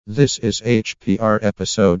This is HPR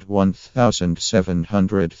episode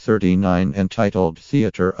 1739 entitled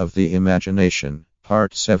Theater of the Imagination,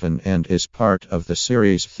 Part 7 and is part of the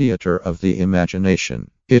series Theater of the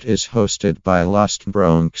Imagination. It is hosted by Lost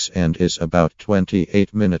Bronx and is about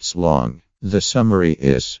 28 minutes long. The summary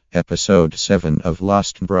is, Episode 7 of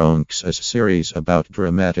Lost Bronx is a series about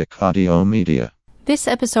dramatic audio media. This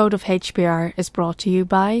episode of HPR is brought to you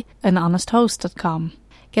by anhonesthost.com.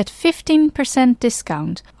 Get 15%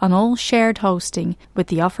 discount on all shared hosting with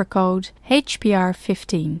the offer code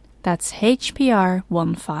HPR15. That's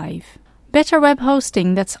HPR15. Better web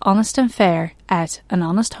hosting that's honest and fair at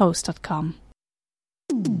anhonesthost.com.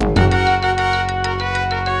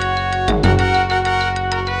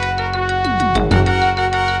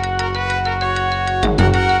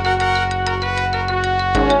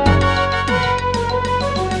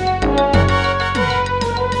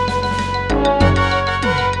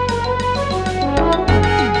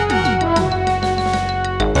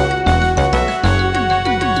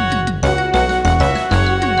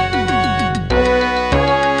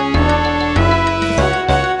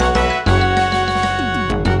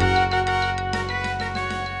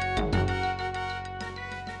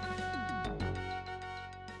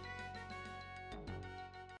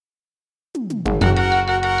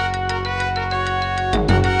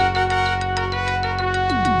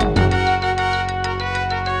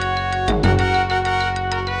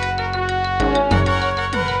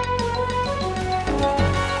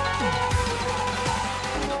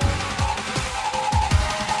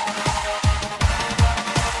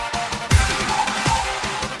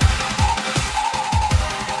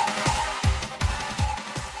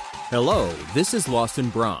 Hello, this is Lost in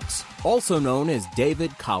Bronx, also known as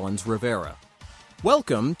David Collins Rivera.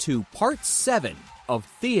 Welcome to Part 7 of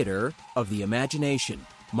Theater of the Imagination,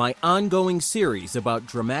 my ongoing series about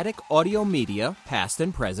dramatic audio media, past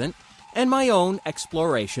and present, and my own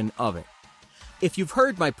exploration of it. If you've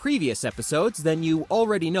heard my previous episodes, then you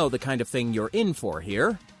already know the kind of thing you're in for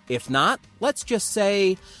here. If not, let's just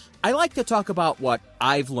say I like to talk about what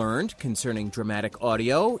I've learned concerning dramatic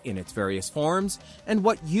audio in its various forms and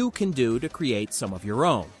what you can do to create some of your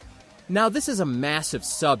own. Now, this is a massive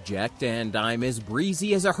subject, and I'm as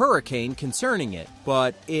breezy as a hurricane concerning it,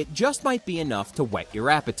 but it just might be enough to whet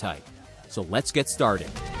your appetite. So let's get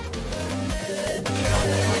started.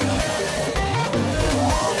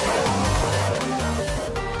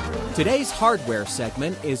 Today's hardware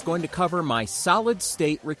segment is going to cover my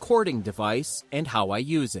solid-state recording device and how I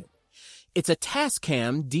use it. It's a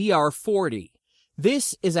Tascam DR40.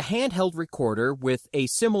 This is a handheld recorder with a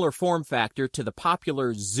similar form factor to the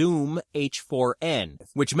popular Zoom H4n,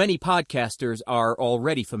 which many podcasters are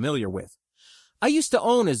already familiar with. I used to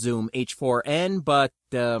own a Zoom H4n, but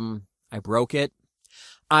I broke it.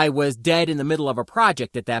 I was dead in the middle of a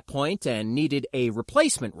project at that point and needed a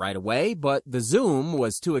replacement right away, but the Zoom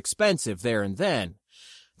was too expensive there and then.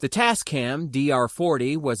 The Tascam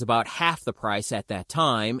DR40 was about half the price at that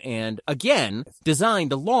time, and again,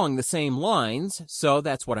 designed along the same lines, so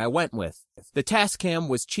that's what I went with. The Tascam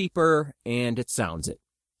was cheaper, and it sounds it.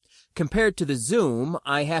 Compared to the Zoom,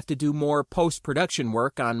 I have to do more post-production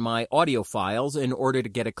work on my audio files in order to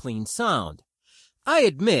get a clean sound. I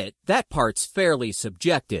admit that part's fairly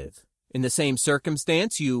subjective. In the same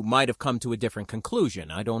circumstance, you might have come to a different conclusion,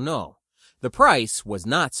 I don't know. The price was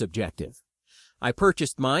not subjective. I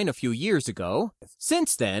purchased mine a few years ago.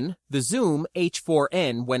 Since then, the Zoom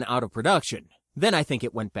H4n went out of production. Then I think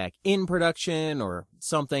it went back in production or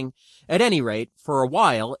something. At any rate, for a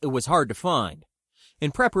while, it was hard to find. In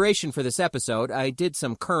preparation for this episode, I did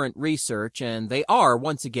some current research, and they are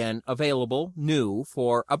once again available new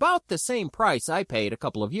for about the same price I paid a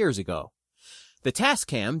couple of years ago. The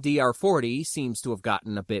Tascam DR40 seems to have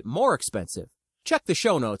gotten a bit more expensive. Check the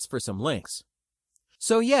show notes for some links.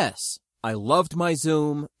 So yes, I loved my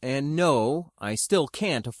Zoom, and no, I still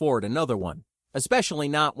can't afford another one, especially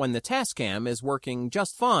not when the Tascam is working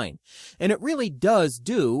just fine, and it really does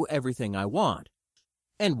do everything I want.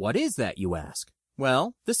 And what is that, you ask?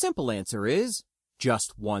 Well, the simple answer is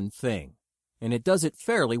just one thing, and it does it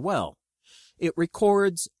fairly well. It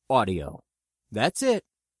records audio. That's it.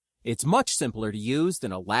 It's much simpler to use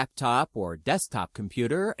than a laptop or desktop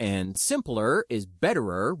computer, and simpler is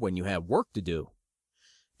betterer when you have work to do.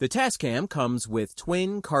 The Tascam comes with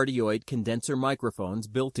twin cardioid condenser microphones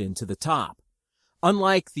built into the top.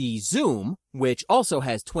 Unlike the Zoom, which also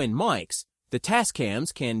has twin mics, the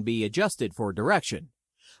Tascams can be adjusted for direction.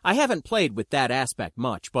 I haven't played with that aspect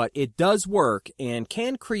much, but it does work and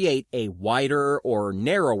can create a wider or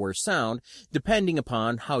narrower sound depending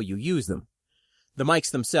upon how you use them. The mics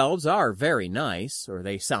themselves are very nice, or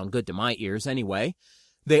they sound good to my ears anyway.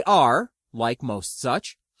 They are, like most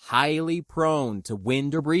such, highly prone to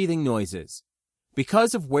wind or breathing noises.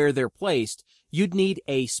 Because of where they're placed, you'd need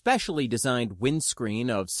a specially designed windscreen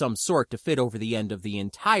of some sort to fit over the end of the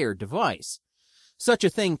entire device. Such a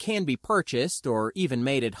thing can be purchased or even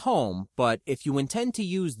made at home, but if you intend to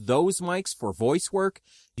use those mics for voice work,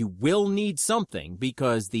 you will need something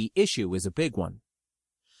because the issue is a big one.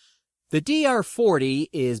 The DR40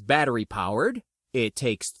 is battery-powered. It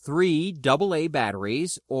takes 3 AA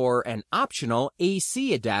batteries or an optional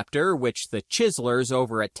AC adapter, which the chiselers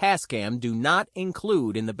over at Tascam do not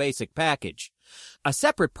include in the basic package. A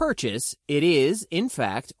separate purchase, it is, in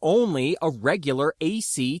fact, only a regular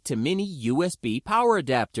AC to mini USB power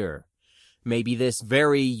adapter. Maybe this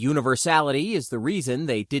very universality is the reason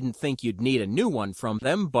they didn't think you'd need a new one from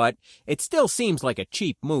them, but it still seems like a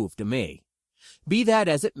cheap move to me. Be that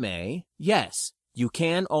as it may, yes, you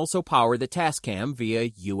can also power the Tascam via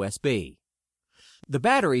USB. The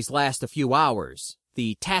batteries last a few hours.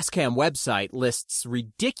 The Tascam website lists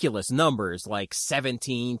ridiculous numbers like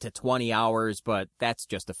 17 to 20 hours, but that's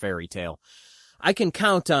just a fairy tale. I can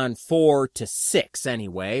count on 4 to 6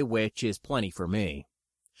 anyway, which is plenty for me.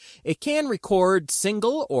 It can record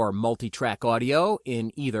single or multi-track audio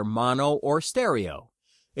in either mono or stereo.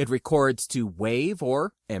 It records to WAV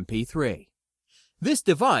or MP3. This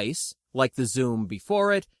device, like the Zoom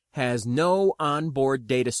before it, has no onboard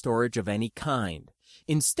data storage of any kind.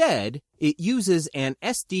 Instead, it uses an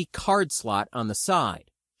SD card slot on the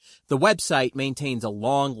side. The website maintains a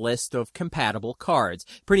long list of compatible cards.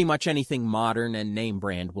 Pretty much anything modern and name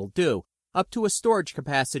brand will do, up to a storage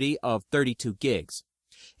capacity of 32 gigs.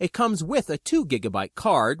 It comes with a 2 gigabyte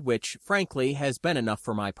card, which frankly has been enough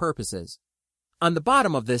for my purposes. On the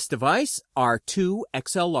bottom of this device are 2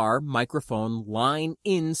 XLR microphone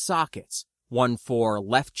line-in sockets, one for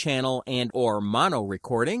left channel and or mono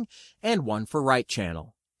recording, and one for right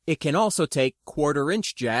channel. It can also take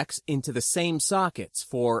 1/4-inch jacks into the same sockets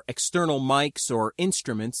for external mics or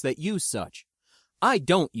instruments that use such. I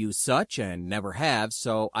don't use such and never have,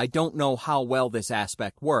 so I don't know how well this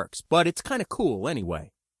aspect works, but it's kind of cool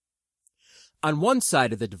anyway. On one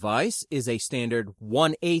side of the device is a standard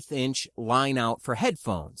 1/8-inch line out for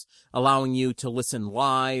headphones, allowing you to listen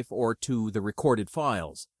live or to the recorded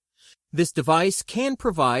files. This device can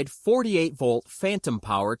provide 48-volt phantom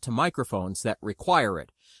power to microphones that require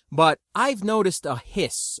it, but I've noticed a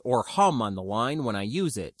hiss or hum on the line when I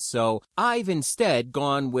use it, so I've instead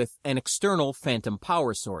gone with an external phantom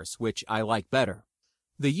power source, which I like better.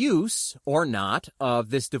 The use, or not,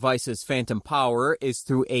 of this device's phantom power is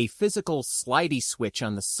through a physical slidey switch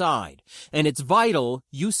on the side, and it's vital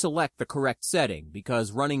you select the correct setting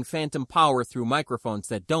because running phantom power through microphones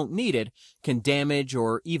that don't need it can damage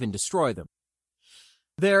or even destroy them.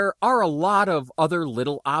 There are a lot of other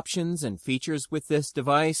little options and features with this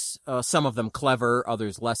device, some of them clever,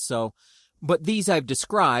 others less so, but these I've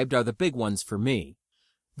described are the big ones for me.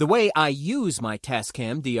 The way I use my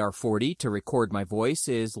Tascam DR40 to record my voice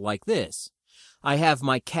is like this. I have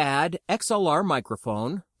my CAD XLR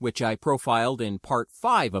microphone, which I profiled in part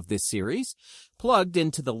 5 of this series, plugged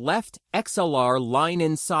into the left XLR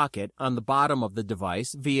line-in socket on the bottom of the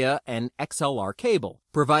device via an XLR cable,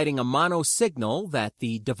 providing a mono signal that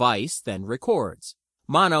the device then records.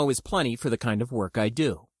 Mono is plenty for the kind of work I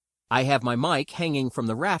do. I have my mic hanging from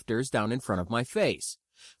the rafters down in front of my face.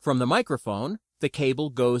 From the microphone, the cable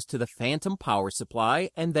goes to the phantom power supply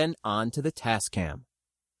and then on to the Tascam.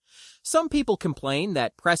 Some people complain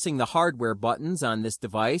that pressing the hardware buttons on this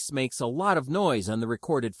device makes a lot of noise on the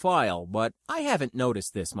recorded file, but I haven't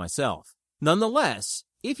noticed this myself. Nonetheless,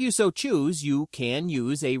 if you so choose, you can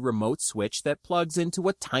use a remote switch that plugs into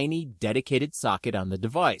a tiny dedicated socket on the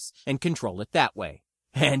device and control it that way.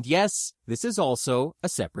 And yes, this is also a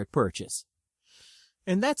separate purchase.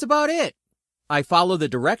 And that's about it. I follow the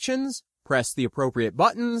directions, press the appropriate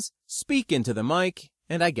buttons, speak into the mic,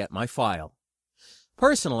 and I get my file.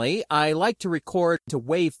 Personally, I like to record to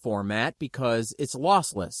WAV format because it's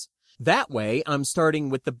lossless. That way, I'm starting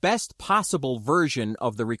with the best possible version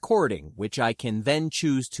of the recording, which I can then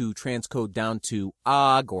choose to transcode down to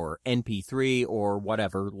OGG or MP3 or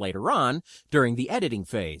whatever later on during the editing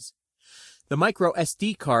phase. The micro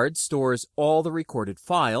SD card stores all the recorded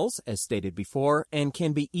files, as stated before, and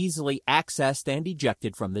can be easily accessed and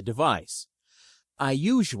ejected from the device. I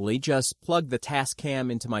usually just plug the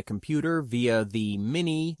Tascam into my computer via the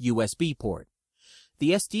mini USB port.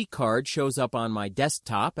 The SD card shows up on my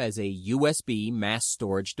desktop as a USB mass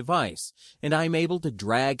storage device, and I'm able to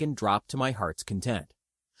drag and drop to my heart's content.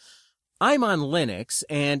 I'm on Linux,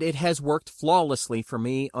 and it has worked flawlessly for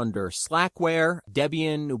me under Slackware,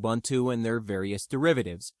 Debian, Ubuntu, and their various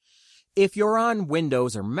derivatives. If you're on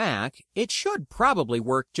Windows or Mac, it should probably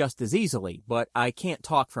work just as easily, but I can't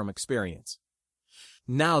talk from experience.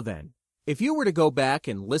 Now then, if you were to go back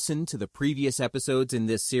and listen to the previous episodes in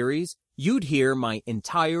this series, you'd hear my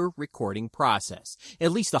entire recording process,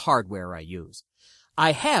 at least the hardware I use.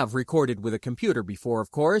 I have recorded with a computer before,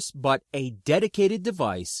 of course, but a dedicated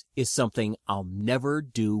device is something I'll never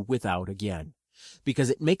do without again, because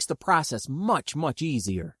it makes the process much, much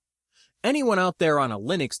easier. Anyone out there on a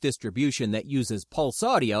Linux distribution that uses Pulse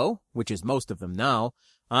Audio, which is most of them now,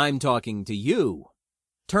 I'm talking to you.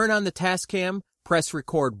 Turn on the Tascam, press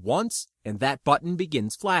record once, and that button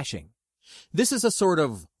begins flashing. This is a sort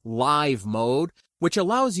of live mode, which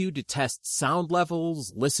allows you to test sound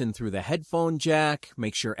levels, listen through the headphone jack,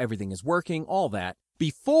 make sure everything is working, all that,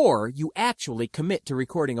 before you actually commit to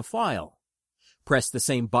recording a file. Press the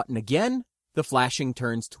same button again, the flashing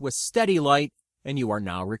turns to a steady light, and you are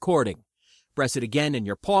now recording. Press it again and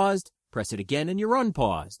you're paused, press it again and you're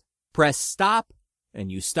unpaused. Press stop,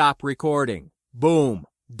 and you stop recording. Boom,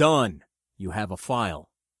 done. You have a file.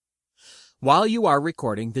 While you are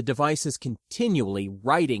recording, the device is continually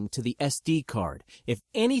writing to the SD card. If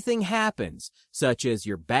anything happens, such as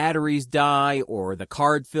your batteries die or the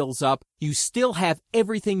card fills up, you still have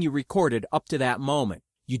everything you recorded up to that moment.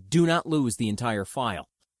 You do not lose the entire file.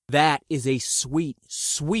 That is a sweet,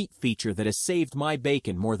 sweet feature that has saved my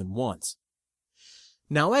bacon more than once.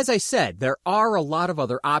 Now, as I said, there are a lot of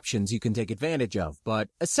other options you can take advantage of, but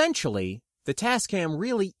essentially, the Tascam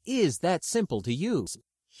really is that simple to use.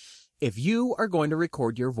 If you are going to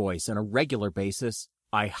record your voice on a regular basis,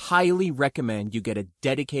 I highly recommend you get a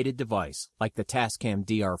dedicated device like the Tascam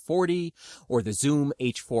DR40 or the Zoom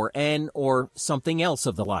H4n or something else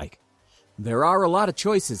of the like. There are a lot of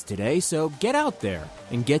choices today, so get out there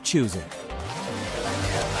and get choosing.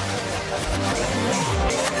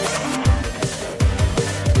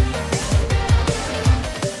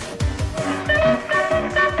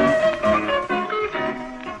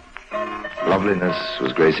 Loveliness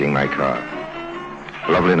was gracing my car.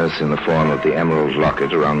 Loveliness in the form of the emerald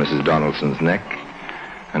locket around Mrs. Donaldson's neck,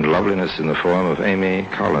 and loveliness in the form of Amy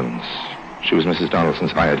Collins. She was Mrs.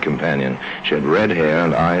 Donaldson's hired companion. She had red hair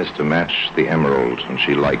and eyes to match the emerald, and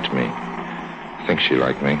she liked me. I think she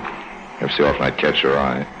liked me. Every so often I'd catch her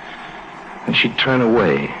eye. And she'd turn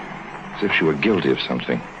away, as if she were guilty of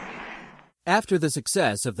something. After the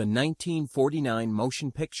success of the 1949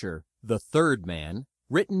 motion picture, The Third Man,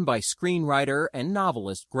 written by screenwriter and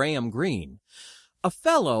novelist Graham Greene, a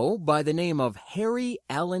fellow by the name of Harry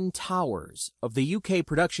Alan Towers of the UK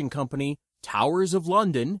production company Towers of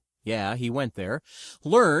London, yeah, he went there,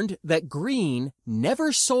 learned that Greene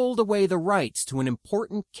never sold away the rights to an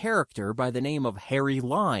important character by the name of Harry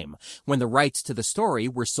Lime when the rights to the story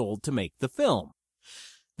were sold to make the film.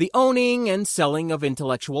 The owning and selling of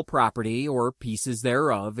intellectual property, or pieces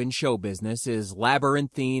thereof, in show business is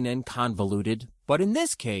labyrinthine and convoluted, but in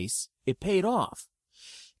this case, it paid off.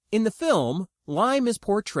 In the film, Lime is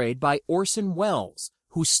portrayed by Orson Welles,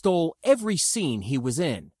 who stole every scene he was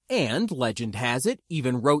in, and, legend has it,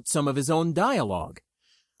 even wrote some of his own dialogue.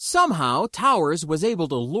 Somehow, Towers was able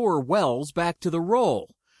to lure Welles back to the role.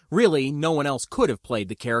 Really, no one else could have played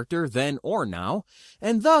the character then or now,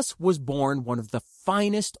 and thus was born one of the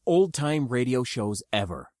finest old-time radio shows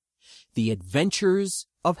ever, The Adventures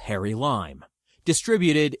of Harry Lime,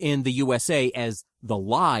 distributed in the USA as The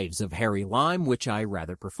Lives of Harry Lime, which I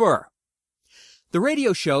rather prefer. The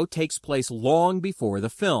radio show takes place long before the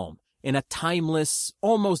film, in a timeless,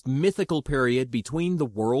 almost mythical period between the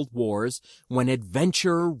world wars when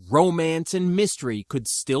adventure, romance, and mystery could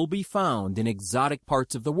still be found in exotic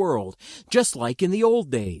parts of the world, just like in the old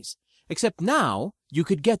days. Except now, you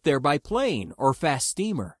could get there by plane or fast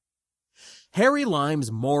steamer. Harry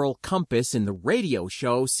Lime's moral compass in the radio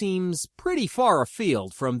show seems pretty far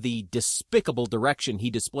afield from the despicable direction he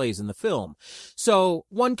displays in the film, so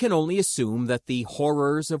one can only assume that the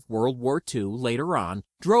horrors of World War II later on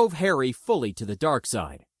drove Harry fully to the dark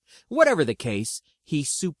side. Whatever the case, he's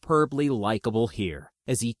superbly likable here,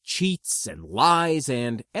 as he cheats and lies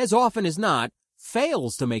and, as often as not,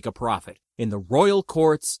 fails to make a profit in the royal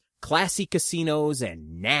courts, classy casinos,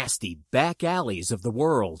 and nasty back alleys of the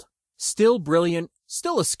world. Still brilliant,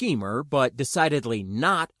 still a schemer, but decidedly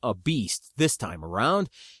not a beast this time around,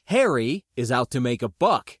 Harry is out to make a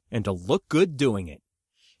buck and to look good doing it.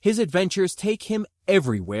 His adventures take him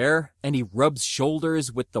everywhere, and he rubs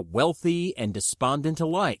shoulders with the wealthy and despondent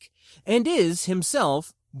alike, and is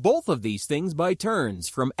himself both of these things by turns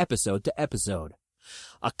from episode to episode.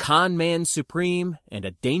 A con man supreme and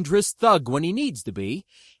a dangerous thug when he needs to be,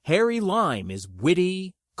 Harry Lime is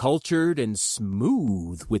witty, cultured, and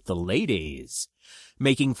smooth with the ladies.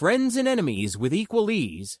 making friends and enemies with equal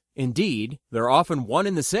ease. Indeed, they're often one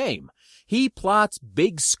and the same. He plots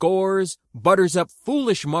big scores, butters up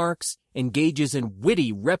foolish marks, engages in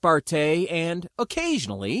witty repartee, and,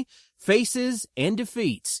 occasionally, faces and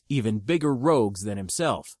defeats even bigger rogues than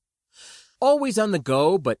himself. Always on the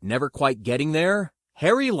go but never quite getting there,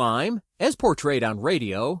 Harry Lime, as portrayed on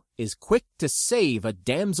radio, is quick to save a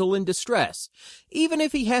damsel in distress, even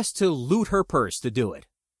if he has to loot her purse to do it.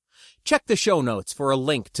 Check the show notes for a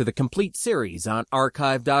link to the complete series on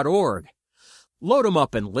archive.org. Load 'em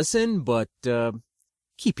up and listen, but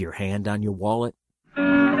keep your hand on your wallet.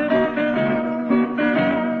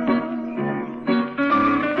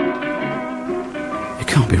 It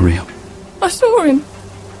can't be real. I saw him.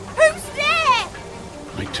 Who's there?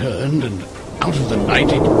 I turned and out of the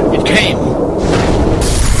night it came.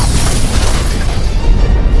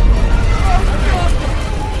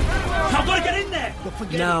 I've got to get in there.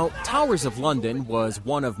 Now, Towers of London was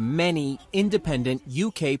one of many independent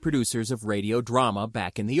UK producers of radio drama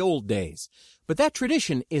back in the old days. But that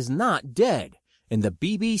tradition is not dead, and the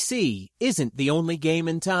BBC isn't the only game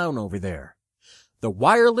in town over there. The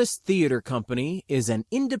Wireless Theatre Company is an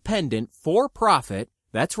independent, for-profit,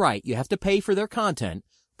 that's right, you have to pay for their content,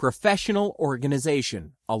 professional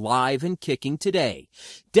organization, alive and kicking today,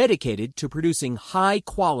 dedicated to producing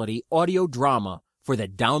high-quality audio drama for the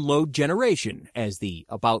download generation, as the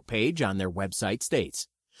About page on their website states.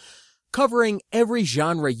 Covering every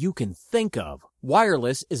genre you can think of,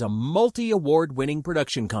 Wireless is a multi-award-winning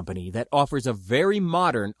production company that offers a very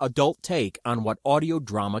modern adult take on what audio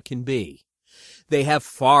drama can be. They have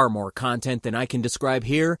far more content than I can describe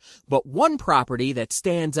here, but one property that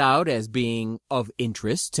stands out as being of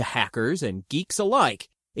interest to hackers and geeks alike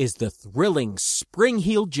is the thrilling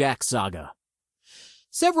Spring-Heeled Jack saga.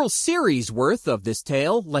 Several series worth of this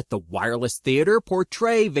tale let the Wireless Theatre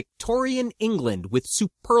portray Victorian England with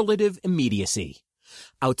superlative immediacy.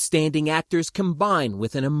 Outstanding actors combine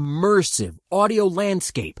with an immersive audio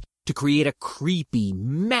landscape to create a creepy,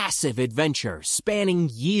 massive adventure spanning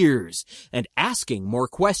years and asking more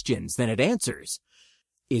questions than it answers.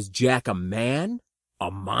 Is Jack a man,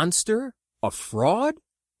 a monster, a fraud,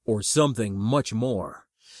 or something much more?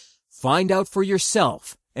 Find out for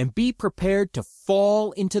yourself and be prepared to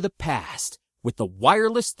fall into the past with the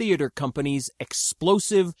Wireless Theatre Company's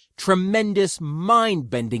explosive, tremendous,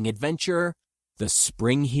 mind-bending adventure, the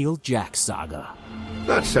Spring-Heeled Jack saga.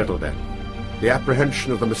 That's settled then. The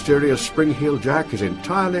apprehension of the mysterious Spring-Heeled Jack is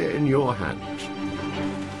entirely in your hands.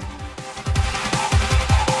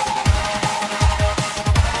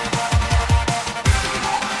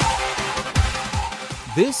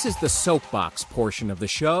 This is the soapbox portion of the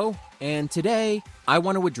show, and today I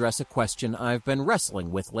want to address a question I've been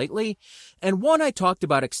wrestling with lately, and one I talked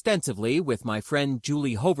about extensively with my friend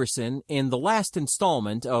Julie Hoverson in the last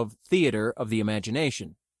installment of Theater of the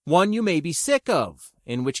Imagination. One you may be sick of,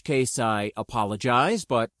 in which case I apologize,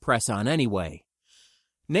 but press on anyway.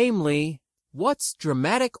 Namely, what's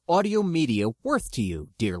dramatic audio media worth to you,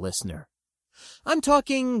 dear listener? I'm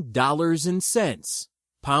talking dollars and cents,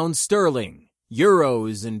 pounds sterling,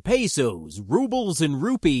 euros and pesos, rubles and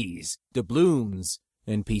rupees, doubloons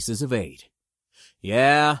and pieces of 8.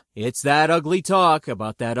 Yeah, it's that ugly talk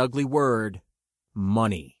about that ugly word,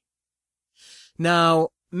 money. Now,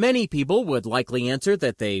 many people would likely answer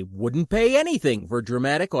that they wouldn't pay anything for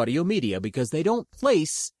dramatic audio media because they don't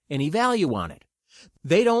place any value on it.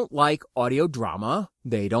 They don't like audio drama,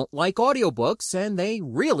 they don't like audiobooks, and they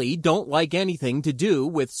really don't like anything to do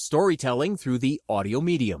with storytelling through the audio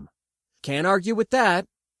medium. Can't argue with that.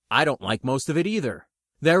 I don't like most of it either.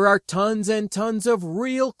 There are tons and tons of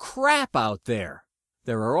real crap out there.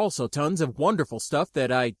 There are also tons of wonderful stuff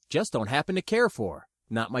that I just don't happen to care for.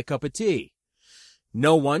 Not my cup of tea.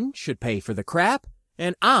 No one should pay for the crap,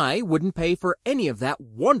 and I wouldn't pay for any of that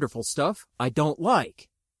wonderful stuff I don't like.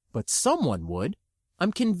 But someone would.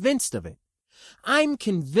 I'm convinced of it. I'm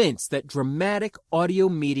convinced that dramatic audio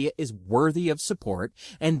media is worthy of support,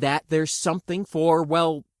 and that there's something for,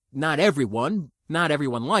 well, not everyone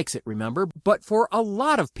likes it, remember, but for a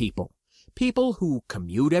lot of people. People who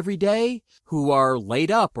commute every day, who are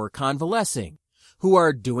laid up or convalescing, who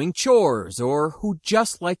are doing chores, or who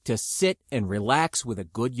just like to sit and relax with a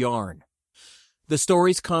good yarn. The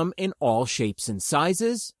stories come in all shapes and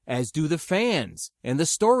sizes, as do the fans and the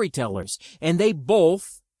storytellers, and they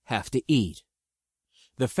both have to eat.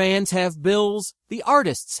 The fans have bills, the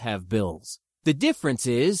artists have bills. The difference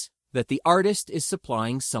is that the artist is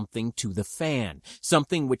supplying something to the fan,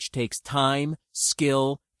 something which takes time,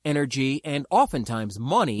 skill, energy, and oftentimes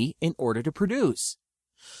money in order to produce.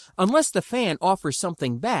 Unless the fan offers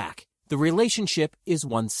something back, the relationship is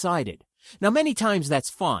one-sided. Now, many times that's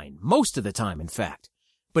fine, most of the time, in fact.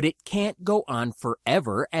 But it can't go on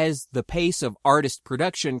forever, as the pace of artist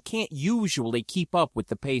production can't usually keep up with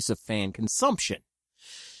the pace of fan consumption.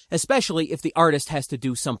 Especially if the artist has to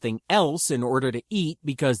do something else in order to eat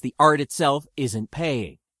because the art itself isn't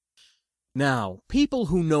paying. Now, people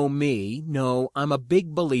who know me know I'm a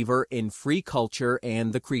big believer in free culture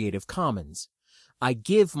and the Creative Commons. I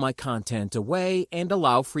give my content away and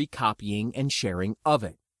allow free copying and sharing of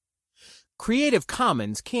it. Creative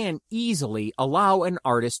Commons can easily allow an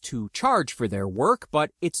artist to charge for their work,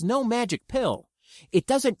 but it's no magic pill. It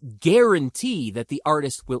doesn't guarantee that the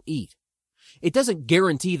artist will eat. It doesn't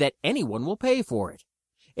guarantee that anyone will pay for it.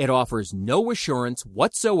 It offers no assurance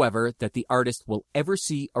whatsoever that the artist will ever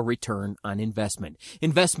see a return on investment.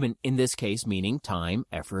 Investment in this case meaning time,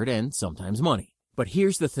 effort, and sometimes money. But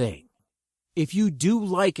here's the thing. If you do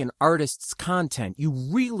like an artist's content, you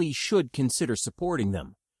really should consider supporting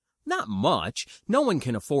them. Not much, no one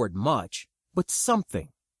can afford much, but something.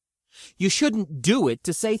 You shouldn't do it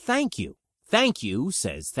to say thank you. Thank you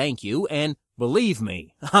says thank you, and believe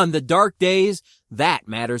me, on the dark days, that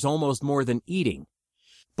matters almost more than eating.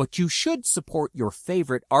 But you should support your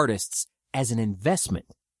favorite artists as an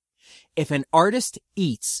investment. If an artist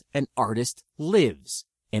eats, an artist lives,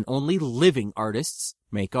 and only living artists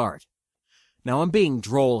make art. Now, I'm being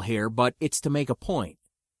droll here, but it's to make a point.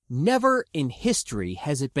 Never in history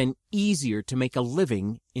has it been easier to make a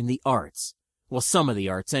living in the arts. Well, some of the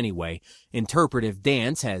arts anyway. Interpretive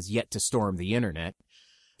dance has yet to storm the internet.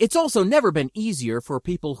 It's also never been easier for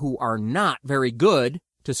people who are not very good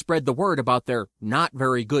to spread the word about their not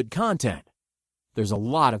very good content. There's a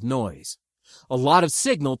lot of noise. A lot of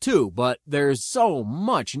signal too, but there's so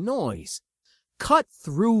much noise. Cut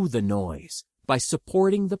through the noise by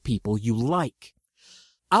supporting the people you like.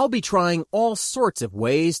 I'll be trying all sorts of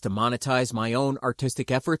ways to monetize my own artistic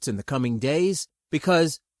efforts in the coming days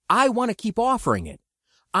because I want to keep offering it.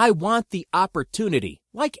 I want the opportunity,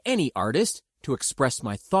 like any artist, to express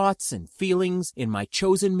my thoughts and feelings in my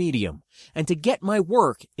chosen medium and to get my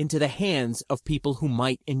work into the hands of people who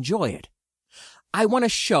might enjoy it. I want to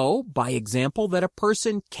show, by example, that a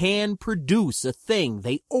person can produce a thing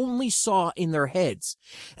they only saw in their heads,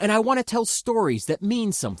 and I want to tell stories that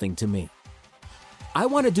mean something to me. I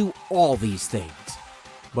want to do all these things.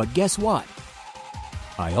 But guess what?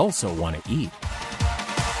 I also want to eat.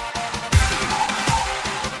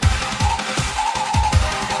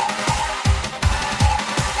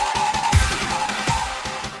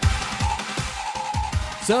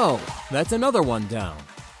 So, that's another one down.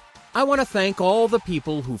 I want to thank all the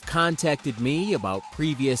people who've contacted me about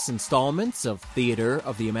previous installments of Theater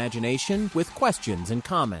of the Imagination with questions and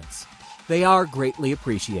comments. They are greatly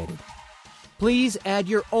appreciated. Please add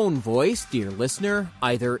your own voice, dear listener,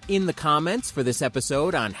 either in the comments for this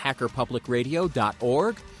episode on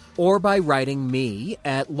hackerpublicradio.org or by writing me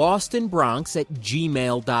at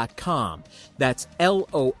lostinbronx@gmail.com. That's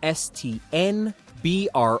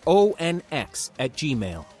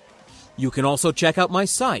LOSTNBRONX@gmail. You can also check out my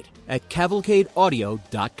site at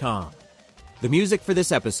cavalcadeaudio.com. The music for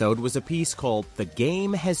this episode was a piece called The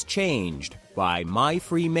Game Has Changed by My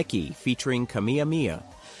Free Mickey featuring Kamiya Mia,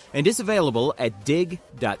 and is available at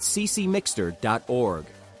dig.ccmixter.org.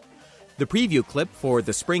 The preview clip for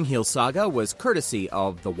the Spring Heel Saga was courtesy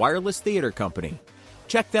of the Wireless Theater Company.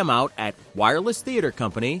 Check them out at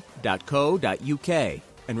wirelesstheatercompany.co.uk.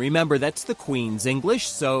 And remember, that's the Queen's English,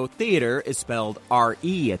 so theater is spelled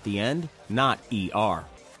R-E at the end, not E-R.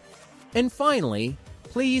 And finally,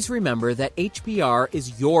 please remember that HPR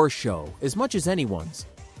is your show as much as anyone's.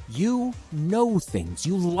 You know things,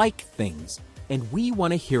 you like things, and we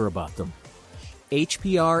want to hear about them.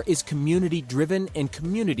 HPR is community-driven and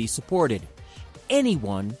community-supported.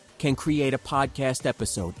 Anyone can create a podcast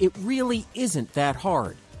episode. It really isn't that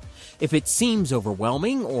hard. If it seems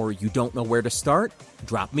overwhelming or you don't know where to start,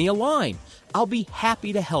 drop me a line. I'll be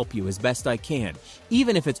happy to help you as best I can,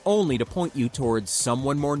 even if it's only to point you towards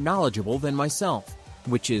someone more knowledgeable than myself,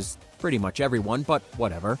 which is pretty much everyone, but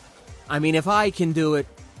whatever. I mean, if I can do it,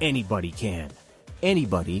 anybody can.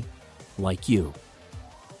 Anybody like you.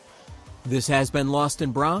 This has been Lost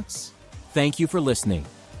in Bronx. Thank you for listening.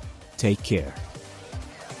 Take care.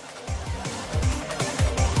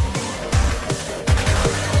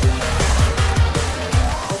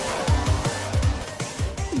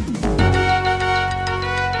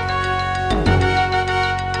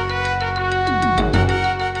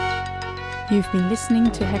 You've been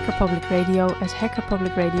listening to Hacker Public Radio at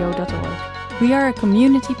hackerpublicradio.org. We are a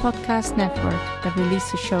community podcast network that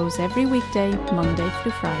releases shows every weekday, Monday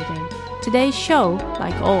through Friday. Today's show,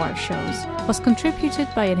 like all our shows, was contributed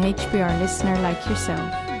by an HPR listener like yourself.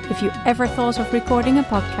 If you ever thought of recording a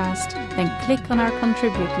podcast, then click on our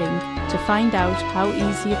Contribute link to find out how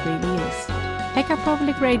easy it really is. Hacker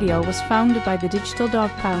Public Radio was founded by the Digital Dog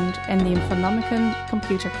Pound and the Infonomicon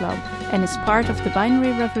Computer Club and is part of the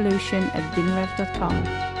binary revolution at binrev.com.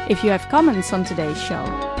 If you have comments on today's show,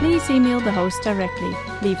 please email the host directly,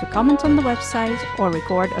 leave a comment on the website, or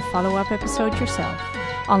record a follow-up episode yourself.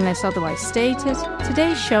 Unless otherwise stated,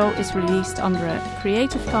 today's show is released under a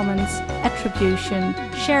Creative Commons Attribution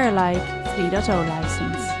Share Alike 3.0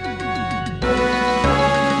 license.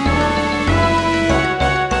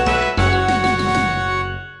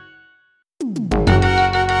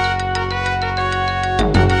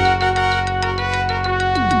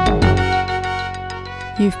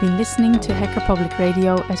 You've been listening to Hacker Public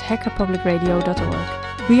Radio at hackerpublicradio.org.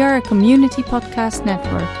 We are a community podcast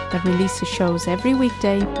network that releases shows every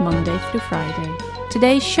weekday, Monday through Friday.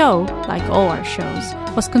 Today's show, like all our shows,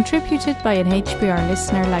 was contributed by an HPR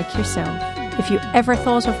listener like yourself. If you ever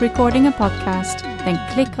thought of recording a podcast, then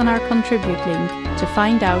click on our Contribute link to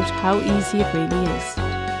find out how easy it really is.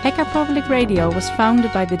 Hacker Public Radio was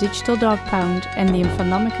founded by the Digital Dog Pound and the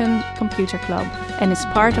Infonomicon Computer Club and is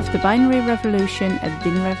part of the binary revolution at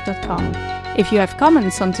binrev.com. If you have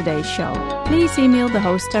comments on today's show, please email the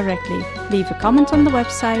host directly, leave a comment on the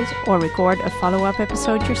website, or record a follow-up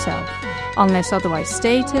episode yourself. Unless otherwise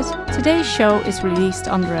stated, today's show is released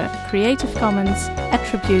under a Creative Commons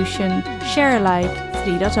Attribution Share Alike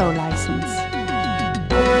 3.0 license.